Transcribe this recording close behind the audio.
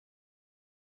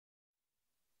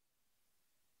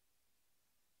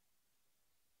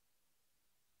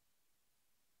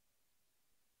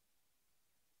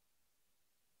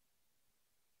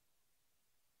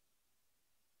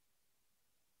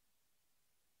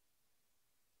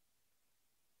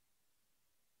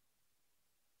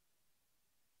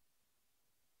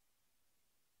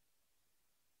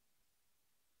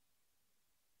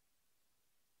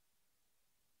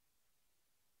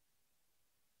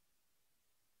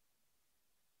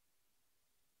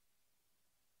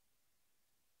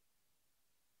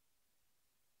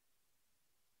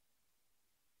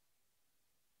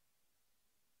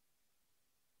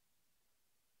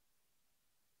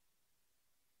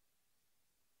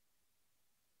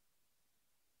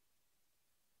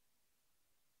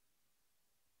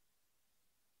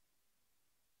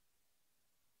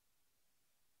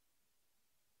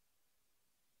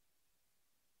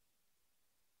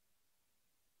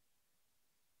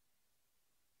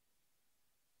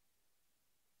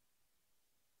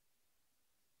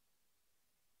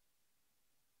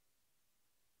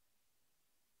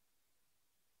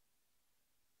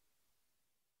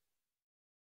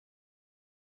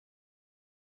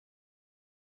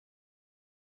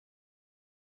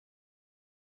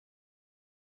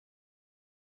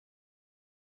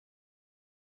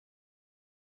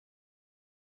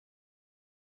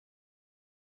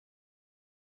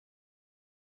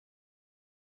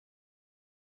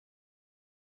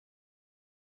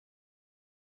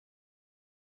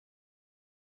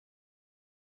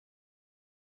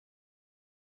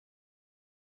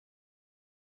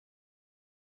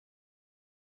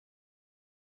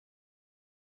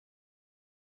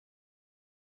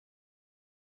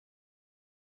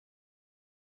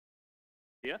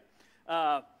you,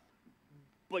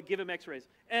 but give him x-rays.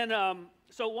 And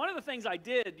so one of the things I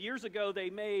did years ago, they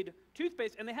made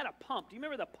toothpaste, and they had a pump. Do you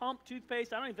remember the pump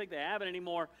toothpaste? I don't even think they have it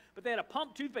anymore, but they had a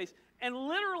pump toothpaste. And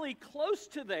literally close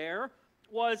to there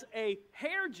was a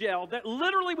hair gel that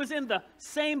literally was in the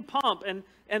same pump.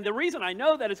 And the reason I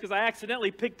know that is because I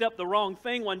accidentally picked up the wrong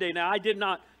thing one day. Now, I did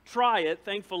not try it,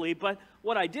 thankfully, but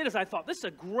what I did is I thought, this is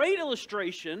a great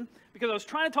illustration, because I was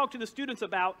trying to talk to the students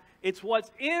about it's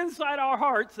what's inside our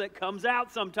hearts that comes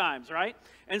out sometimes, right?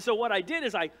 And so what I did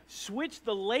is I switched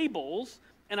the labels,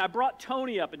 and I brought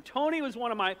Tony up. And Tony was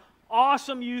one of my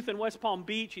awesome youth in West Palm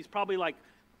Beach. He's probably like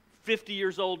 50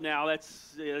 years old now.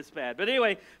 That's bad. But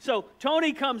anyway, so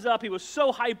Tony comes up. He was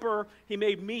so hyper, he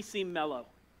made me seem mellow.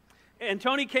 And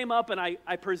Tony came up, and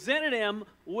I presented him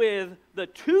with the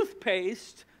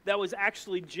toothpaste that was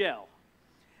actually gel.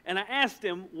 And I asked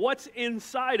him, what's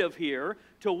inside of here?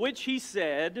 To which he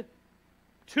said,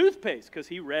 toothpaste, because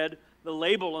he read the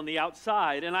label on the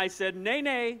outside. And I said,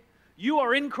 nay, you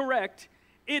are incorrect.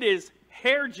 It is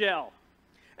hair gel.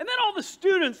 And then all the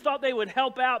students thought they would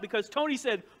help out, because Tony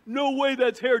said, no way,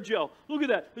 that's hair gel. Look at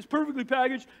that. It's perfectly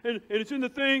packaged, and it's in the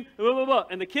thing, blah, blah, blah.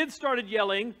 And the kids started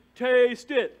yelling,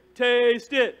 taste it,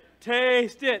 taste it,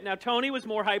 taste it. Now, Tony was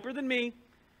more hyper than me,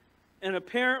 and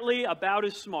apparently about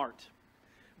as smart,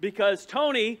 because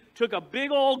Tony took a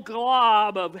big old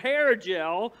glob of hair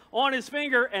gel on his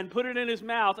finger and put it in his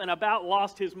mouth and about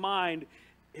lost his mind.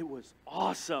 It was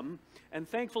awesome, and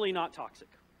thankfully not toxic.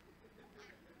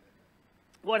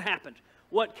 What happened?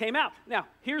 What came out? Now,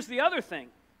 here's the other thing.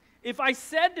 If I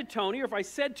said to Tony, or if I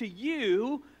said to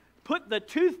you, put the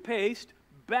toothpaste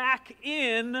back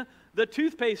in the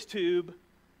toothpaste tube,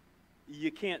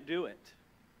 you can't do it.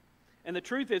 And the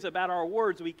truth is, about our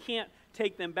words, we can't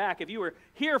take them back. If you were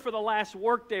here for the last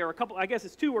workday, or I guess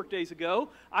it's 2 workdays ago,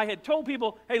 I had told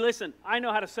people, hey, listen, I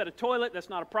know how to set a toilet. That's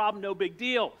not a problem, no big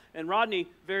deal. And Rodney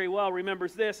very well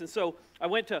remembers this. And so I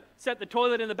went to set the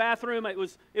toilet in the bathroom. It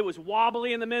was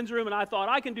wobbly in the men's room, and I thought,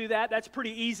 I can do that. That's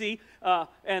pretty easy.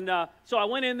 So I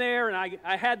went in there, and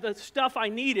I had the stuff I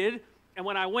needed. And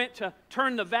when I went to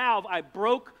turn the valve, I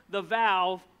broke the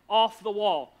valve off the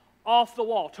wall. Off the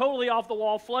wall, totally off the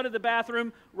wall, flooded the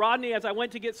bathroom. Rodney, as I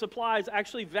went to get supplies,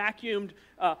 actually vacuumed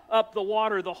up the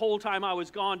water the whole time I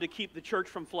was gone to keep the church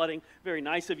from flooding. Very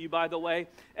nice of you, by the way.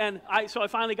 And so I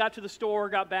finally got to the store,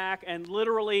 got back, and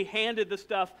literally handed the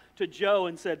stuff to Joe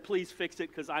and said, please fix it,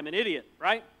 because I'm an idiot,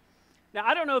 right? Now,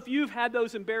 I don't know if you've had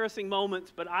those embarrassing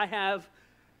moments, but I have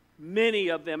many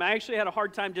of them. I actually had a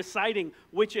hard time deciding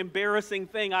which embarrassing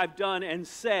thing I've done and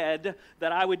said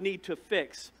that I would need to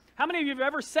fix. How many of you have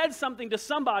ever said something to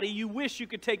somebody you wish you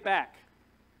could take back?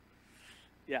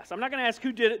 Yes, I'm not going to ask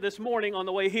who did it this morning on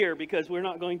the way here, because we're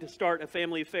not going to start a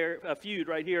family feud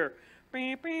right here.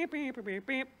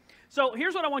 So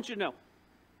here's what I want you to know.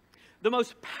 The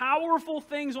most powerful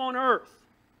things on earth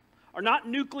are not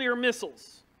nuclear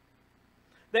missiles.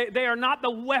 They are not the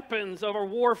weapons of our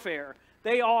warfare.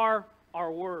 They are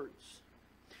our words.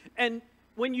 And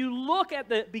when you look at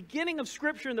the beginning of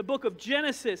Scripture in the book of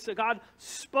Genesis, God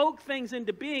spoke things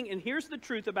into being, and here's the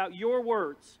truth about your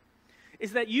words,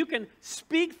 is that you can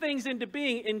speak things into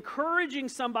being, encouraging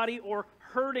somebody or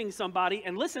hurting somebody.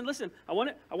 And listen, I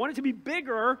want it to be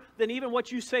bigger than even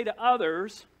what you say to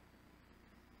others,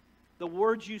 the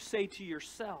words you say to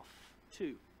yourself,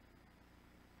 too.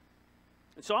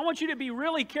 And so I want you to be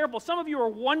really careful. Some of you are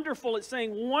wonderful at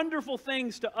saying wonderful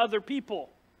things to other people,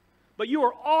 but you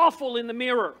are awful in the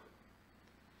mirror.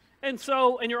 And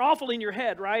you're awful in your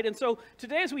head, right? And so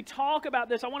today, as we talk about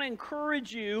this, I want to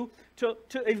encourage you to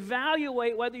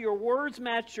evaluate whether your words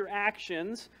match your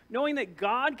actions, knowing that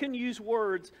God can use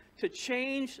words to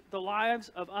change the lives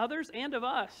of others and of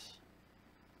us.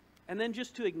 And then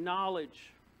just to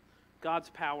acknowledge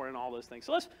God's power in all those things.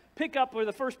 So let's pick up with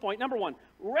the first point. Number one,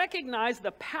 recognize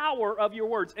the power of your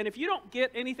words. And if you don't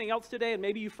get anything else today, and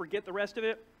maybe you forget the rest of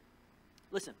it,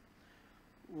 listen.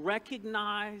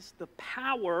 Recognize the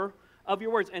power of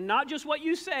your words. And not just what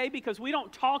you say, because we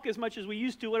don't talk as much as we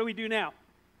used to. What do we do now?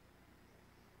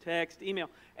 Text, email.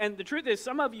 And the truth is,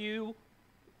 some of you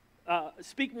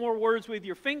speak more words with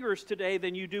your fingers today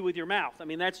than you do with your mouth. I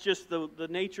mean, that's just the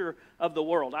nature of the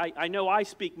world. I know I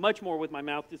speak much more with my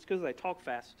mouth. It's because I talk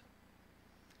fast.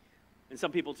 And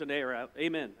some people today are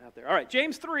amen out there. All right,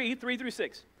 James 3 through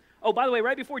 6. Oh, by the way,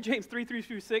 right before James 3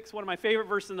 through 6, one of my favorite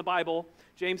verses in the Bible,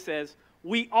 James says,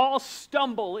 we all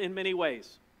stumble in many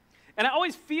ways. And I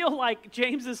always feel like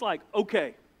James is like,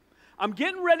 okay, I'm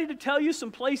getting ready to tell you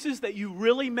some places that you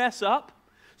really mess up.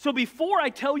 So before I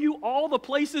tell you all the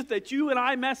places that you and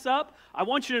I mess up, I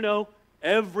want you to know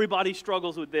everybody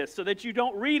struggles with this, so that you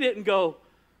don't read it and go,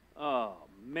 oh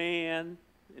man.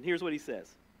 And here's what he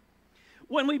says.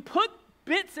 When we put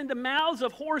bits into mouths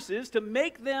of horses to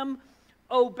make them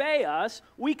obey us,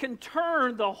 we can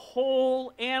turn the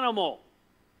whole animal.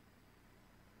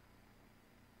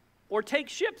 Or take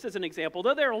ships as an example.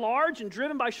 Though they're large and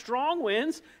driven by strong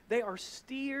winds, they are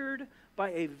steered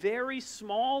by a very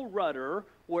small rudder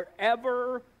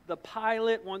wherever the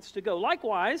pilot wants to go.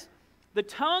 Likewise, the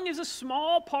tongue is a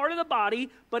small part of the body,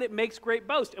 but it makes great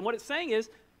boast. And what it's saying is,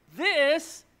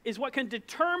 this is what can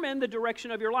determine the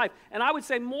direction of your life. And I would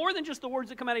say more than just the words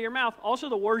that come out of your mouth, also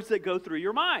the words that go through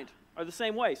your mind are the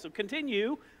same way. So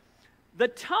continue. The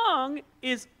tongue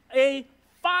is a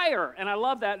fire. And I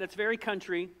love that. That's very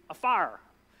country, a fire.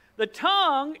 The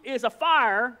tongue is a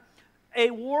fire,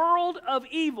 a world of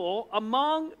evil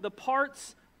among the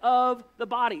parts of the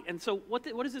body. And so what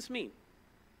does this mean?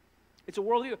 It's a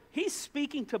world of evil. He's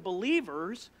speaking to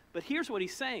believers, but here's what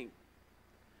he's saying.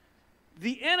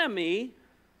 The enemy,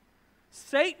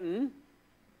 Satan,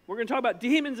 we're going to talk about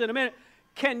demons in a minute,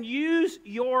 can use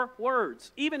your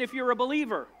words, even if you're a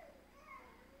believer.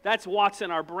 That's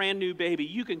Watson, our brand new baby.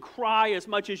 You can cry as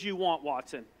much as you want,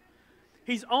 Watson.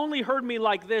 He's only heard me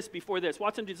like this before this.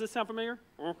 Watson, does this sound familiar?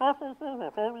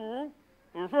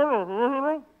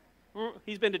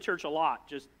 He's been to church a lot,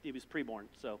 just he was preborn,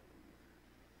 so.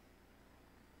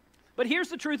 But here's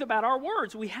the truth about our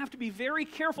words. We have to be very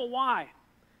careful. Why?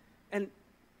 And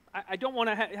I don't want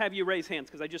to have you raise hands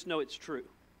because I just know it's true.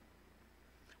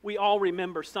 We all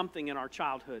remember something in our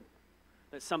childhood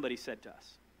that somebody said to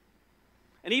us.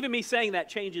 And even me saying that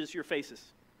changes your faces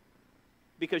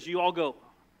because you all go,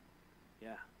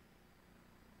 yeah.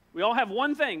 We all have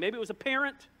one thing. Maybe it was a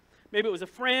parent. Maybe it was a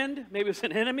friend. Maybe it was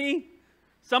an enemy.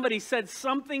 Somebody said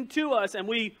something to us and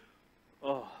we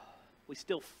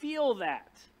still feel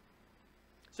that.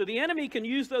 So the enemy can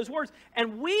use those words.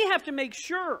 And we have to make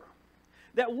sure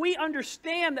that we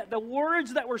understand that the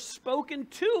words that were spoken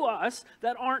to us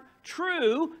that aren't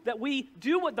true, that we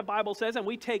do what the Bible says and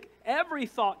we take every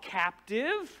thought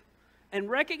captive and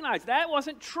recognize that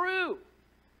wasn't true.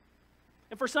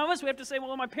 And for some of us, we have to say,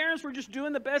 well, my parents were just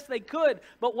doing the best they could,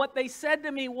 but what they said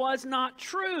to me was not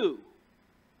true.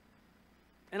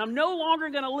 And I'm no longer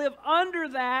going to live under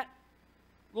that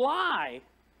lie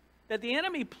that the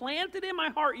enemy planted in my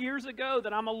heart years ago,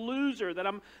 that I'm a loser, that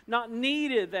I'm not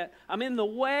needed, that I'm in the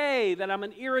way, that I'm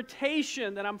an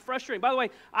irritation, that I'm frustrating. By the way,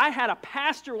 I had a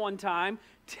pastor one time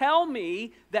tell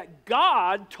me that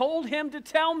God told him to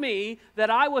tell me that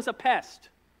I was a pest.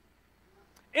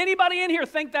 Anybody in here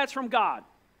think that's from God?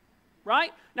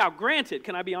 Right? Now, granted,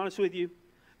 can I be honest with you?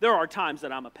 There are times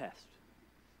that I'm a pest.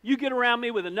 You get around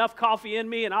me with enough coffee in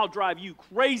me and I'll drive you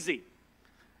crazy.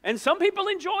 And some people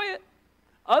enjoy it.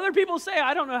 Other people say,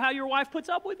 I don't know how your wife puts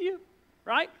up with you,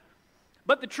 right?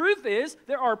 But the truth is,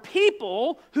 there are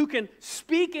people who can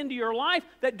speak into your life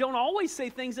that don't always say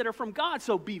things that are from God.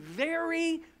 So be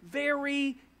very,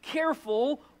 very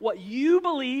careful what you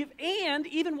believe and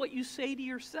even what you say to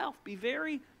yourself. Be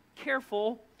very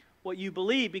careful what you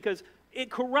believe because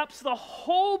it corrupts the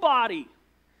whole body.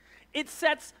 It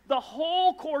sets the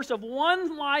whole course of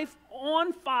one life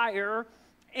on fire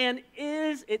and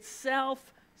is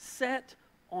itself set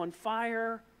on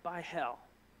fire by hell.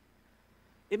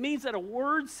 It means that a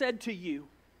word said to you,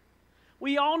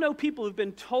 we all know people who've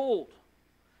been told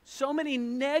so many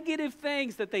negative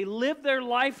things that they live their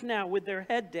life now with their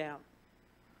head down.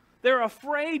 They're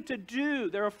afraid to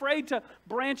do. They're afraid to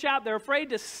branch out. They're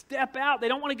afraid to step out. They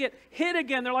don't want to get hit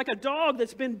again. They're like a dog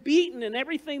that's been beaten, and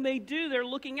everything they do, they're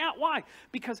looking out. Why?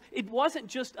 Because it wasn't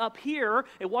just up here.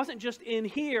 It wasn't just in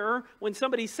here. When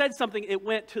somebody said something, it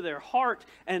went to their heart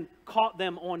and caught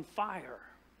them on fire.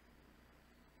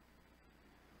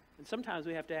 And sometimes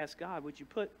we have to ask God, would you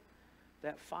put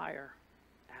that fire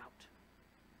out?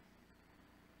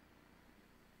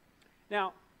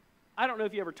 Now, I don't know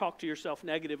if you ever talk to yourself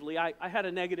negatively. I had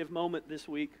a negative moment this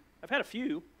week. I've had a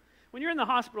few. When you're in the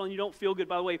hospital and you don't feel good,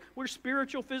 by the way, we're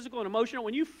spiritual, physical, and emotional.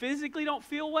 When you physically don't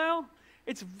feel well,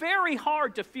 it's very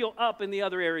hard to feel up in the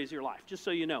other areas of your life, just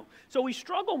so you know. So we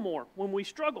struggle more when we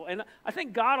struggle. And I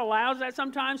think God allows that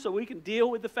sometimes so we can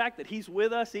deal with the fact that He's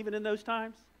with us even in those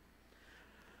times.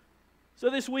 So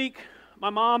this week, my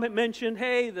mom had mentioned,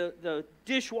 hey, the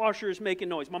dishwasher is making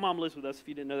noise. My mom lives with us, if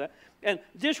you didn't know that. And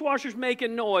dishwasher's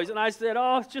making noise. And I said,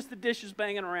 oh, it's just the dishes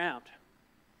banging around.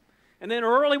 And then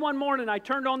early one morning, I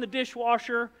turned on the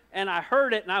dishwasher, and I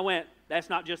heard it, and I went, That's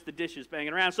not just the dishes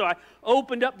banging around. So I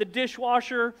opened up the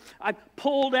dishwasher. I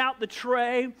pulled out the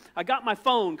tray. I got my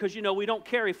phone because, you know, we don't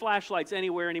carry flashlights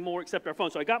anywhere anymore except our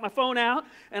phone. So I got my phone out,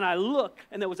 and I looked,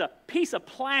 and there was a piece of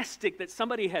plastic that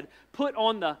somebody had put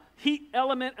on the heat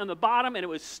element on the bottom, and it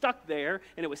was stuck there,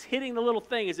 and it was hitting the little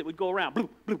thing as it would go around. Bloop,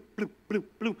 bloop, bloop, bloop,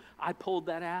 bloop. I pulled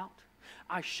that out.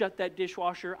 I shut that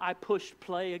dishwasher. I pushed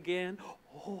play again.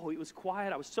 Oh, it was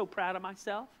quiet. I was so proud of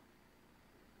myself.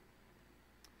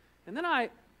 And then I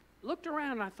looked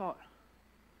around and I thought,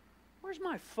 where's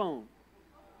my phone?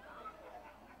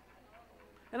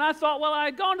 And I thought, well, I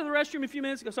had gone to the restroom a few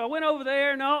minutes ago, so I went over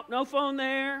there. No phone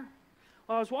there.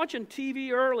 Well, I was watching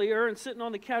TV earlier and sitting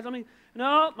on the couch.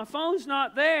 No, my phone's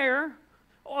not there.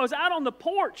 Oh, I was out on the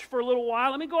porch for a little while.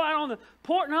 Let me go out on the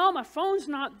porch. No, my phone's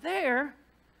not there.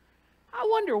 I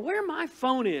wonder where my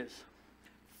phone is.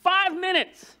 5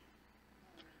 minutes.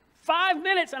 5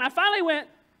 minutes. And I finally went,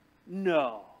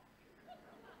 no.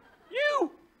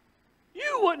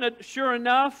 You wouldn't have. Sure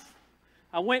enough,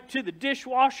 I went to the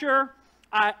dishwasher.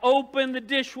 I opened the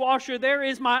dishwasher. There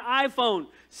is my iPhone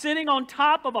sitting on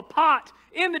top of a pot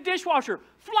in the dishwasher.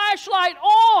 Flashlight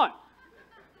on.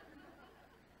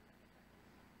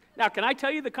 Now, can I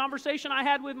tell you the conversation I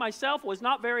had with myself was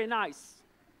not very nice,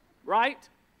 right?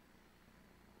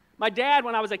 My dad,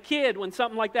 when I was a kid, when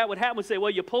something like that would happen, would say,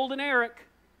 well, you pulled an Eric.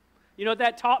 You know what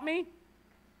that taught me?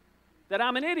 That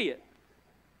I'm an idiot.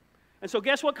 And so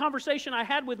guess what conversation I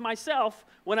had with myself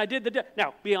when I did the...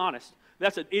 Now, be honest.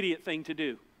 That's an idiot thing to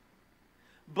do.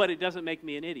 But it doesn't make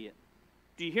me an idiot.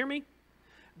 Do you hear me?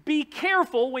 Be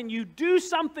careful when you do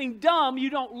something dumb,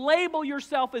 you don't label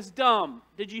yourself as dumb.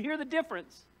 Did you hear the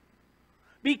difference?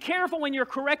 Be careful when you're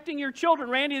correcting your children.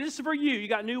 Randy, this is for you. You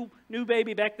got new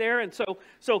baby back there. And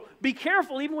so be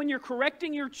careful even when you're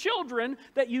correcting your children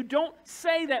that you don't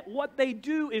say that what they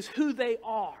do is who they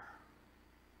are.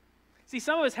 See,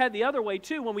 some of us had the other way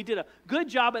too. When we did a good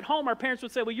job at home, our parents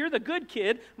would say, well, you're the good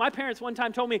kid. My parents one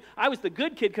time told me I was the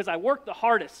good kid because I worked the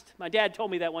hardest. My dad told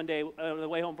me that one day on the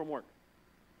way home from work.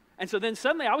 And so then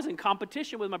suddenly I was in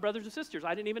competition with my brothers and sisters.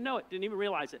 I didn't even know it, didn't even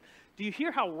realize it. Do you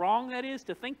hear how wrong that is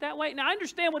to think that way? Now, I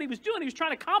understand what he was doing. He was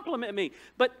trying to compliment me.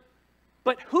 But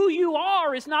who you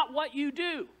are is not what you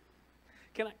do.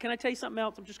 Can I tell you something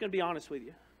else? I'm just going to be honest with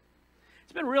you.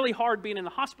 It's been really hard being in the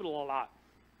hospital a lot.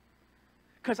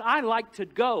 Because I like to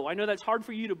go. I know that's hard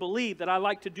for you to believe that I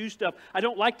like to do stuff. I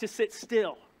don't like to sit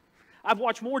still. I've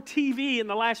watched more TV in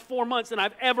the last 4 months than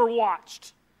I've ever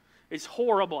watched. It's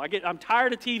horrible. I'm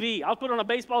tired of TV. I'll put on a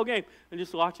baseball game and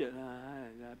just watch it.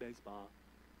 Baseball.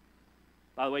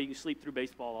 By the way, you can sleep through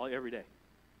baseball every day.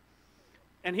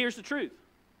 And here's the truth.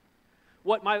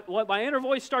 What my inner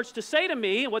voice starts to say to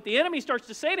me, and what the enemy starts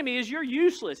to say to me is, you're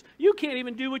useless. You can't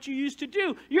even do what you used to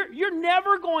do. You're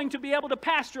never going to be able to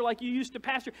pastor like you used to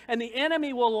pastor. And the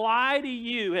enemy will lie to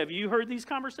you. Have you heard these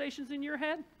conversations in your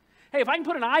head? Hey, if I can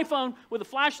put an iPhone with a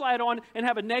flashlight on and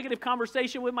have a negative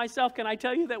conversation with myself, can I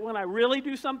tell you that when I really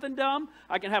do something dumb,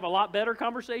 I can have a lot better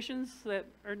conversations that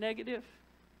are negative?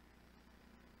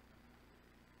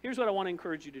 Here's what I want to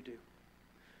encourage you to do.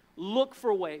 Look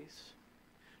for ways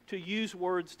to use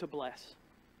words to bless.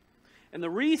 And the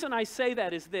reason I say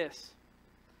that is this.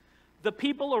 The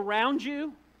people around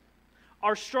you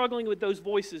are struggling with those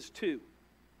voices too.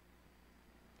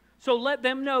 So let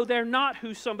them know they're not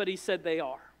who somebody said they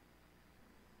are.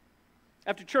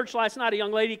 After church last night, a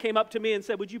young lady came up to me and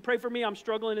said, would you pray for me? I'm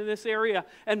struggling in this area.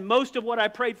 And most of what I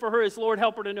prayed for her is, Lord,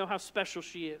 help her to know how special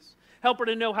she is. Help her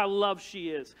to know how loved she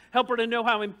is. Help her to know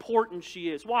how important she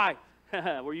is. Why?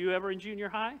 Were you ever in junior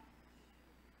high?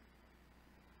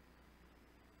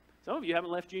 Some of you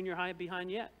haven't left junior high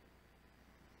behind yet.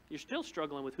 You're still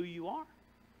struggling with who you are.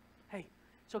 Hey,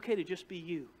 it's okay to just be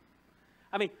you.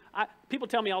 I mean, people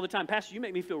tell me all the time, Pastor, you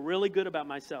make me feel really good about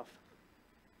myself.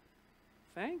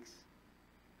 Thanks.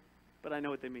 But I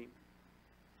know what they mean.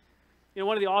 You know,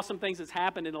 one of the awesome things that's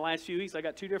happened in the last few weeks, I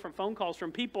got 2 different phone calls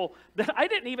from people that I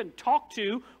didn't even talk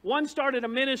to. One started a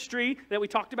ministry that we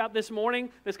talked about this morning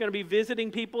that's going to be visiting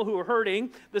people who are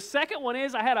hurting. The second one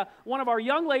is I had one of our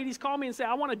young ladies call me and say,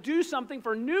 I want to do something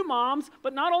for new moms,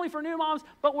 but not only for new moms,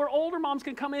 but where older moms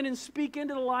can come in and speak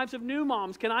into the lives of new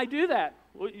moms. Can I do that?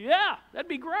 Well, yeah, that'd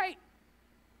be great.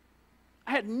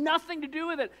 I had nothing to do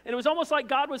with it. And it was almost like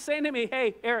God was saying to me,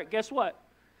 hey, Eric, guess what?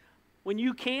 When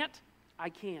you can't, I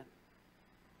can.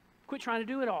 Quit trying to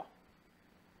do it all.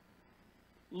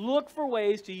 Look for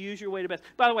ways to use your way to best.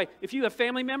 By the way, if you have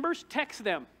family members, text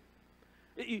them.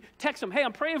 You text them, hey,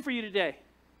 I'm praying for you today.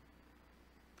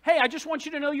 Hey, I just want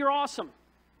you to know you're awesome.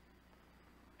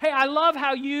 Hey, I love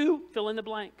how you fill in the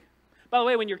blank. By the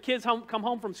way, when your kids come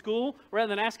home from school, rather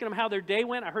than asking them how their day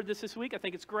went, I heard this week, I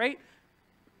think it's great,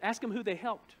 ask them who they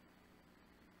helped.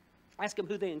 Ask them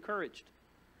who they encouraged.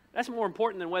 That's more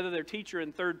important than whether their teacher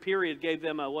in third period gave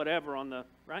them a whatever on the,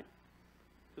 right?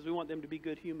 Because we want them to be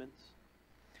good humans.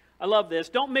 I love this.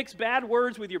 Don't mix bad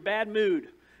words with your bad mood.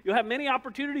 You'll have many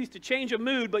opportunities to change a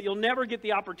mood, but you'll never get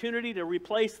the opportunity to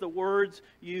replace the words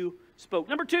you spoke.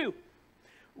 Number 2,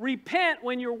 repent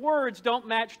when your words don't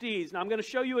match deeds. Now, I'm going to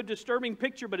show you a disturbing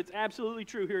picture, but it's absolutely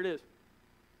true. Here it is.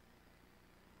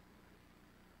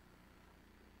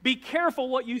 Be careful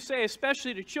what you say,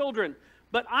 especially to children.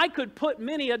 But I could put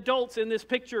many adults in this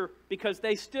picture because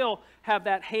they still have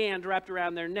that hand wrapped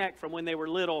around their neck from when they were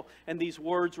little and these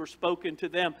words were spoken to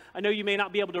them. I know you may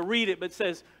not be able to read it, but it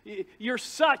says, you're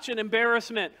such an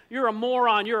embarrassment. You're a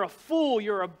moron. You're a fool.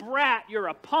 You're a brat. You're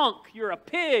a punk. You're a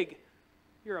pig.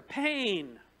 You're a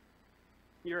pain.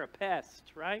 You're a pest,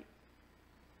 right?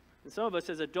 And some of us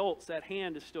as adults, that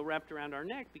hand is still wrapped around our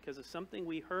neck because of something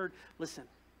we heard. Listen,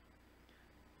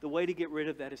 the way to get rid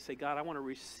of that is say, God, I want to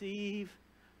receive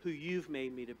who you've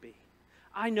made me to be.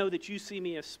 I know that you see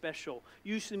me as special.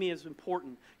 You see me as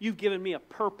important. You've given me a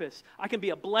purpose. I can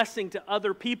be a blessing to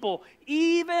other people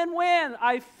even when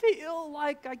I feel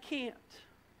like I can't.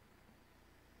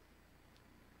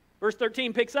 Verse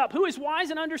 13 picks up, who is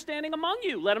wise and understanding among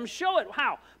you? Let them show it.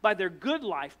 How? By their good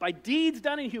life, by deeds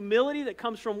done in humility that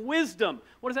comes from wisdom.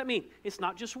 What does that mean? It's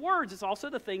not just words, it's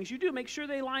also the things you do. Make sure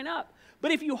they line up.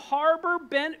 But if you harbor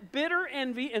bitter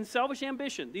envy and selfish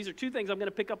ambition, these are 2 things I'm going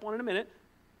to pick up on in a minute,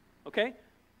 okay?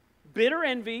 Bitter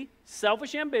envy,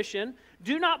 selfish ambition,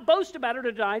 do not boast about it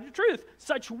or deny the truth.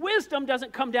 Such wisdom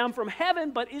doesn't come down from heaven,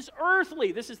 but is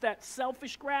earthly. This is that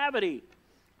selfish gravity,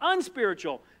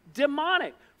 unspiritual,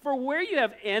 demonic. For where you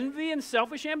have envy and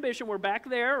selfish ambition, we're back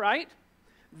there, right?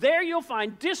 There you'll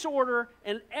find disorder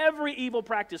and every evil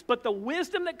practice. But the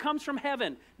wisdom that comes from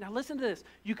heaven, now listen to this,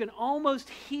 you can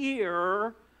almost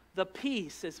hear the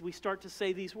peace as we start to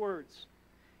say these words,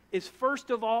 is first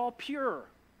of all pure,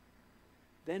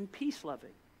 then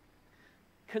peace-loving,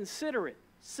 considerate,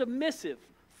 submissive,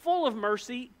 full of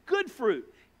mercy, good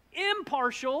fruit,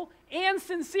 impartial, and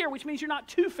sincere, which means you're not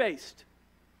two-faced.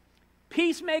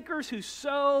 Peacemakers who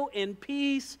sow in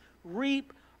peace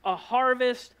reap a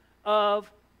harvest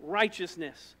of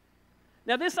righteousness.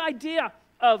 Now, this idea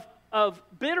of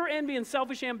bitter envy and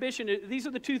selfish ambition, these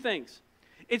are the 2 things.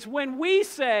 It's when we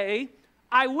say,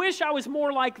 I wish I was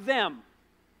more like them.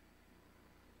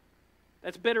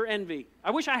 That's bitter envy.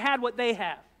 I wish I had what they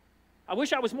have. I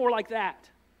wish I was more like that.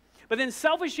 But then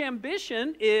selfish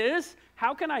ambition is,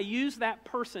 how can I use that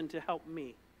person to help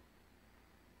me?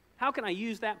 How can I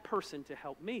use that person to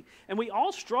help me? And we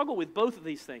all struggle with both of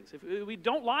these things. If we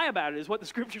don't lie about it, is what the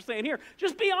Scripture's saying here.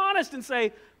 Just be honest and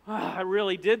say, I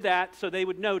really did that so they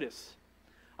would notice.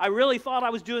 I really thought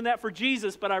I was doing that for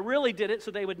Jesus, but I really did it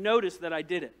so they would notice that I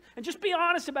did it. And just be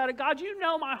honest about it. God, you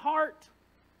know my heart.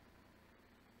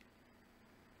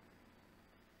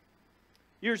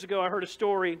 Years ago, I heard a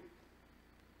story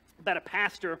about a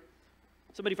pastor.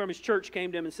 Somebody from his church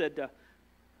came to him and said,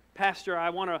 Pastor, I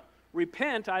want to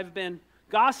repent. I've been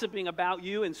gossiping about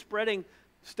you and spreading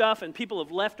stuff, and people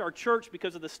have left our church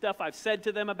because of the stuff I've said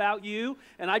to them about you,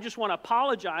 and I just want to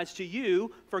apologize to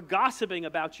you for gossiping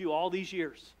about you all these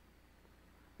years.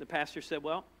 The pastor said,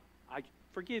 well, I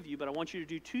forgive you, but I want you to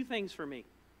do 2 things for me.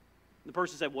 The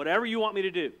person said, whatever you want me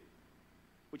to do,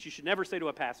 which you should never say to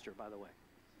a pastor, by the way.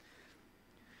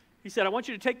 He said, I want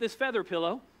you to take this feather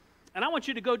pillow, and I want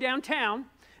you to go downtown,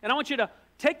 and I want you to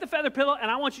take the feather pillow,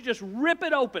 and I want you to just rip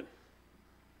it open.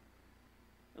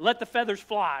 And let the feathers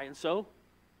fly. And so,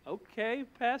 okay,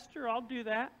 Pastor, I'll do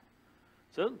that.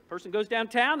 So the person goes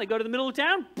downtown. They go to the middle of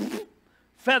town.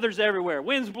 Feathers everywhere.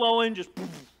 Wind's blowing. Just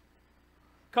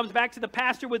comes back to the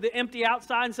pastor with the empty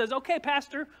outside and says, okay,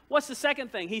 Pastor, what's the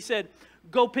second thing? He said,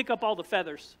 go pick up all the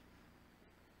feathers.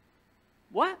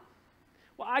 What?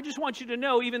 Well, I just want you to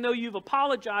know, even though you've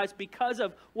apologized because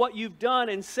of what you've done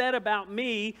and said about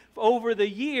me over the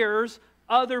years,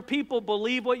 other people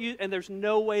believe what you, and there's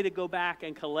no way to go back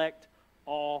and collect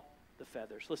all the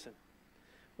feathers. Listen,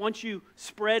 once you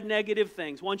spread negative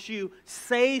things, once you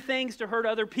say things to hurt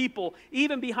other people,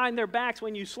 even behind their backs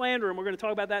when you slander them, we're going to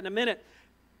talk about that in a minute,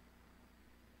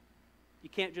 you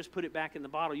can't just put it back in the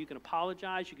bottle. You can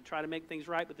apologize, you can try to make things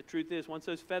right, but the truth is, once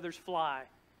those feathers fly,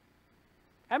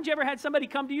 haven't you ever had somebody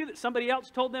come to you that somebody else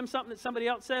told them something that somebody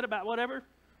else said about whatever?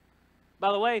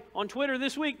 By the way, on Twitter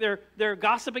this week, they're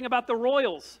gossiping about the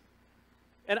Royals.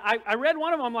 And I read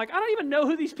one of them, I'm like, I don't even know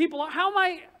who these people are. How am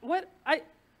I, what?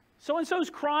 So-and-so's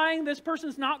crying, this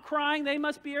person's not crying, they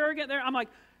must be arrogant. I'm like,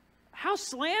 how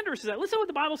slanderous is that? Listen to what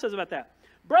the Bible says about that.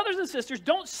 Brothers and sisters,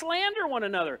 don't slander one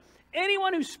another.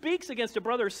 Anyone who speaks against a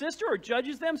brother or sister or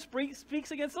judges them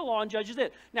speaks against the law and judges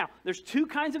it. Now, there's two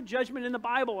kinds of judgment in the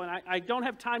Bible, and I don't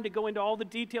have time to go into all the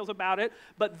details about it,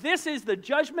 but this is the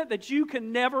judgment that you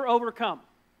can never overcome.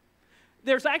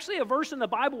 There's actually a verse in the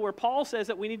Bible where Paul says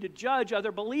that we need to judge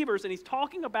other believers, and he's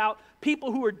talking about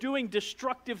people who are doing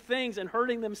destructive things and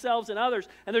hurting themselves and others,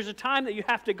 and there's a time that you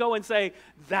have to go and say,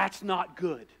 that's not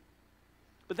good.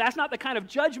 But that's not the kind of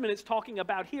judgment it's talking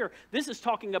about here. This is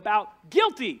talking about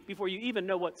guilty before you even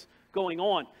know what's going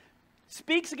on.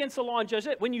 Speaks against the law and judges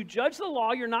it. When you judge the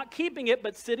law, you're not keeping it,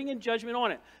 but sitting in judgment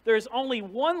on it. There is only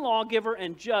one lawgiver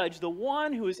and judge, the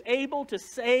one who is able to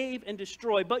save and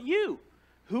destroy. But you,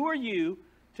 who are you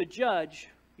to judge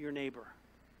your neighbor?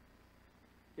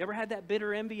 You ever had that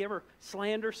bitter envy? You ever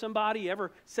slander somebody? You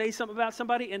ever say something about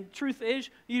somebody? And truth is,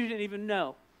 you didn't even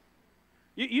know.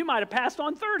 You might have passed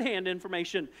on third-hand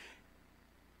information.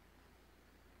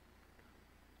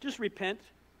 Just repent.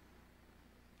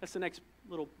 That's the next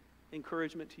little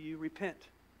encouragement to you. Repent.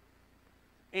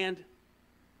 And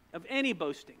of any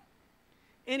boasting,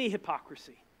 any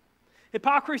hypocrisy.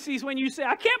 Hypocrisy is when you say,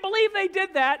 I can't believe they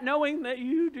did that, knowing that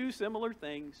you do similar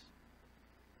things.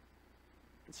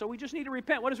 And so we just need to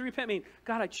repent. What does repent mean?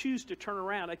 God, I choose to turn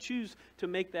around. I choose to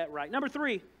make that right. Number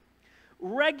 3.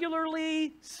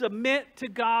 Regularly submit to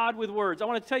God with words. I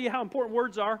want to tell you how important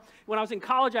words are. When I was in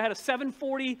college, I had a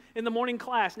 7:40 in the morning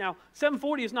class. Now,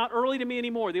 7:40 is not early to me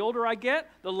anymore. The older I get,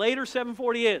 the later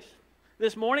 7:40 is.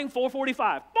 This morning,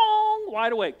 4:45. Bong!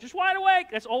 Wide awake. Just wide awake.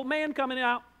 That's old man coming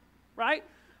out, right?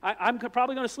 I'm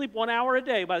probably going to sleep 1 hour a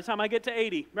day by the time I get to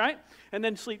 80, right? And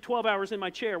then sleep 12 hours in my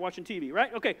chair watching TV,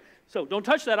 right? Okay, so don't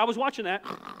touch that. I was watching that.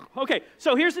 Okay,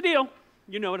 so here's the deal.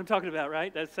 You know what I'm talking about,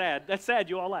 right? That's sad. That's sad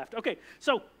you all laughed. Okay,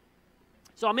 so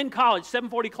I'm in college,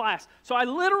 7:40 class. So I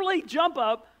literally jump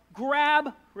up,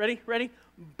 grab, ready,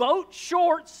 boat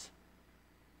shorts,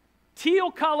 teal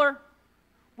color,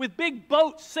 with big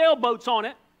boats, sailboats on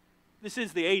it. This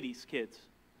is the 80s, kids.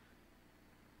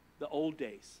 The old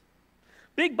days.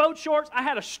 Big boat shorts. I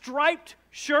had a striped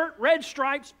shirt, red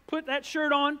stripes, put that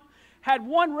shirt on. Had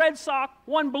one red sock,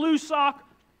 one blue sock,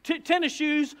 tennis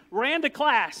shoes, ran to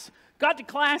class. Got to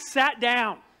class, sat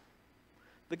down.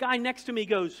 The guy next to me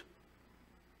goes,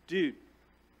 dude,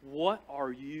 what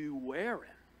are you wearing?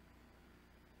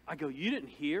 I go, you didn't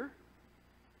hear?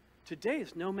 Today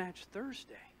is No Match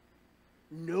Thursday.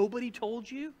 Nobody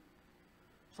told you?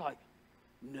 It's like,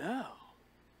 no.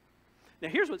 Now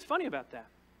here's what's funny about that.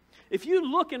 If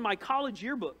you look in my college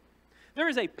yearbook, there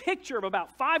is a picture of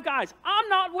about 5 guys. I'm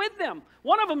not with them.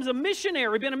 One of them is a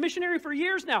missionary, been a missionary for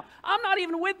years now. I'm not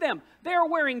even with them. They are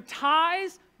wearing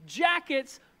ties,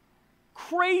 jackets,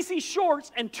 crazy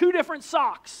shorts, and 2 different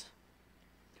socks.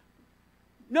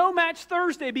 No Match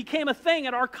Thursday became a thing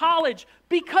at our college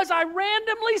because I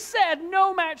randomly said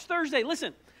No Match Thursday.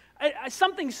 Listen,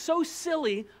 something so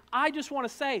silly, I just want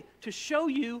to say, to show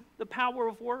you the power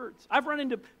of words. I've run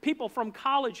into people from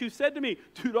college who said to me,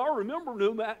 dude, I remember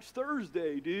No Match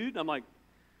Thursday, dude. And I'm like,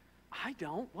 I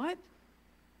don't, what?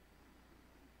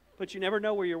 But you never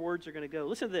know where your words are going to go.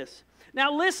 Listen to this.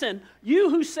 Now listen, you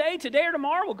who say today or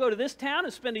tomorrow we'll go to this town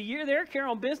and spend a year there, carry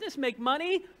on business, make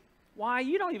money. Why?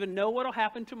 You don't even know what will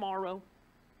happen tomorrow.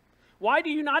 Why do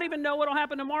you not even know what will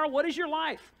happen tomorrow? What is your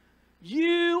life?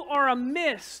 You are a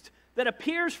mist that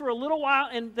appears for a little while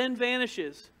and then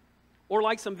vanishes. Or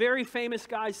like some very famous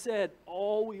guy said,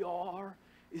 all we are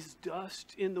is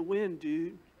dust in the wind,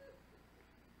 dude.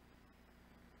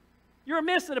 You're a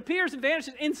mist that appears and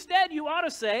vanishes. Instead, you ought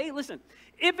to say, listen,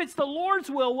 if it's the Lord's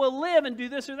will, we'll live and do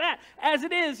this or that. As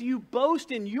it is, you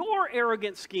boast in your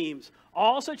arrogant schemes.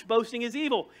 All such boasting is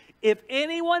evil. If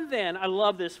anyone then, I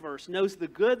love this verse, knows the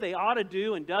good they ought to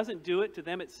do and doesn't do it, to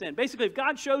them it's sin. Basically, if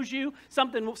God shows you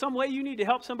something, some way you need to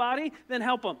help somebody, then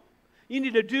help them. You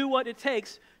need to do what it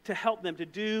takes to help them, to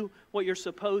do what you're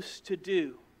supposed to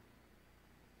do.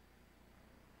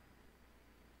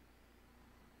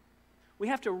 We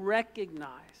have to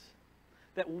recognize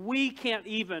that we can't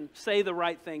even say the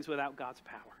right things without God's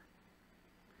power.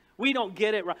 We don't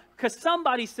get it right because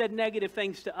somebody said negative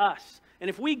things to us. And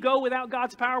if we go without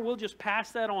God's power, we'll just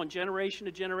pass that on generation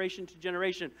to generation to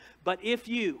generation. But if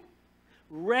you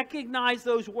recognize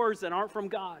those words that aren't from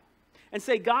God and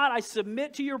say, God, I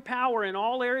submit to your power in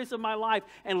all areas of my life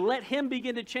and let him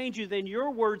begin to change you, then your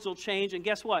words will change. And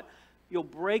guess what? You'll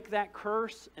break that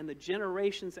curse and the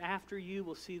generations after you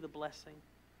will see the blessing.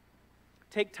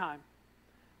 Take time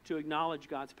to acknowledge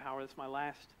God's power. That's my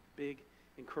last big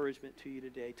encouragement to you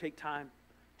today. Take time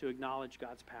to acknowledge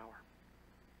God's power.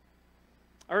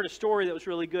 I heard a story that was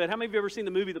really good. How many of you have ever seen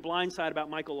the movie The Blind Side about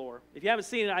Michael Oher? If you haven't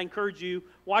seen it, I encourage you,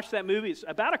 watch that movie. It's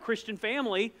about a Christian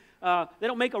family. They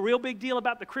don't make a real big deal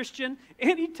about the Christian.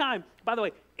 Anytime, by the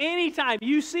way, anytime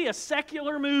you see a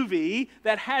secular movie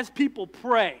that has people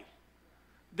pray,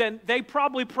 then they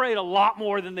probably prayed a lot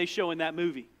more than they show in that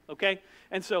movie, okay?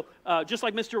 And so, just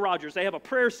like Mr. Rogers, they have a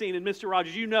prayer scene in Mr.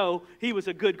 Rogers. You know he was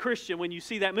a good Christian when you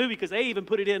see that movie because they even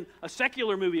put it in a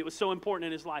secular movie. It was so important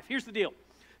in his life. Here's the deal.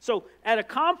 So at a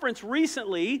conference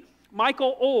recently,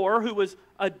 Michael Oher, who was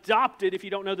adopted, if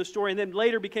you don't know the story, and then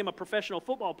later became a professional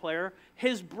football player,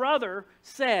 his brother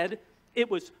said it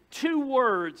was 2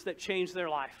 words that changed their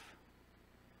life.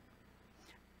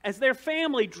 As their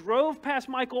family drove past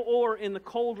Michael Oher in the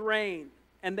cold rain,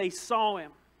 and they saw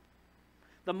him,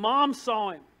 the mom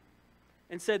saw him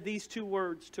and said these 2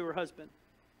 words to her husband,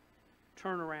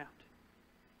 "Turn around."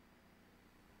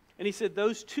 And he said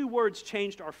those 2 words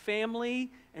changed our family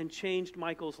and changed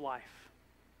Michael's life.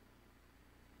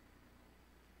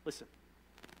 Listen,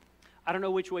 I don't know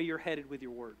which way you're headed with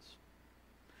your words.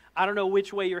 I don't know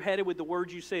which way you're headed with the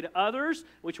words you say to others,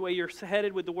 which way you're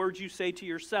headed with the words you say to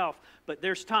yourself, but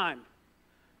there's time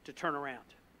to turn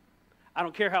around. I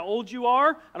don't care how old you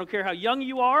are. I don't care how young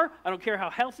you are. I don't care how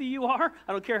healthy you are.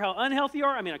 I don't care how unhealthy you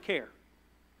are. I care.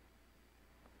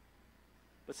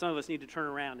 But some of us need to turn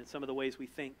around in some of the ways we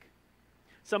think.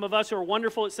 Some of us who are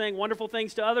wonderful at saying wonderful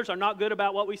things to others are not good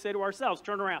about what we say to ourselves.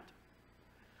 Turn around.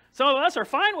 Some of us are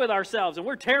fine with ourselves and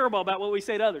we're terrible about what we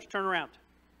say to others. Turn around.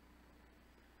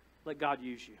 Let God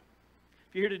use you.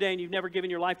 If you're here today and you've never given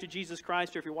your life to Jesus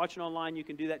Christ, or if you're watching online, you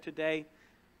can do that today.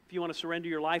 If you want to surrender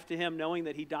your life to Him, knowing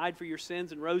that He died for your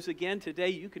sins and rose again, today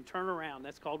you can turn around.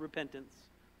 That's called repentance.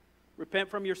 Repent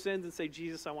from your sins and say,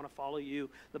 "Jesus, I want to follow you."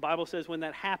 The Bible says when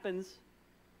that happens,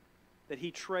 that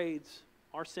He trades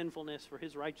our sinfulness for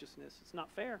His righteousness. It's not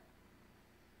fair,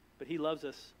 but He loves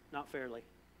us not fairly.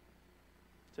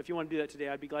 So if you want to do that today,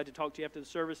 I'd be glad to talk to you after the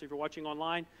service. If you're watching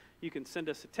online, you can send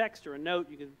us a text or a note.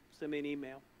 You can send me an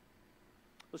email.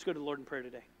 Let's go to the Lord in prayer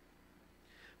today.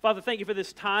 Father, thank you for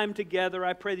this time together.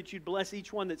 I pray that you'd bless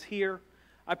each one that's here.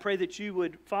 I pray that you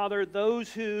would, Father,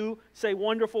 those who say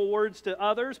wonderful words to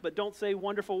others but don't say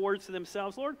wonderful words to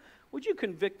themselves, Lord, would you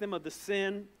convict them of the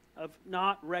sin of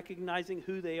not recognizing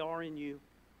who they are in you?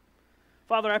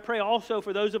 Father, I pray also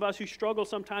for those of us who struggle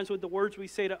sometimes with the words we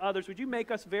say to others, would you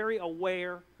make us very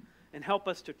aware and help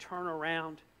us to turn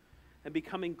around and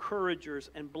become encouragers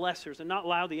and blessers and not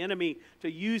allow the enemy to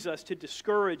use us to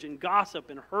discourage and gossip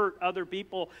and hurt other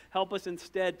people. Help us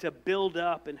instead to build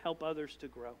up and help others to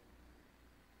grow.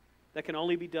 That can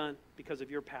only be done because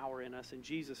of your power in us. In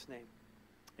Jesus' name,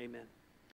 amen.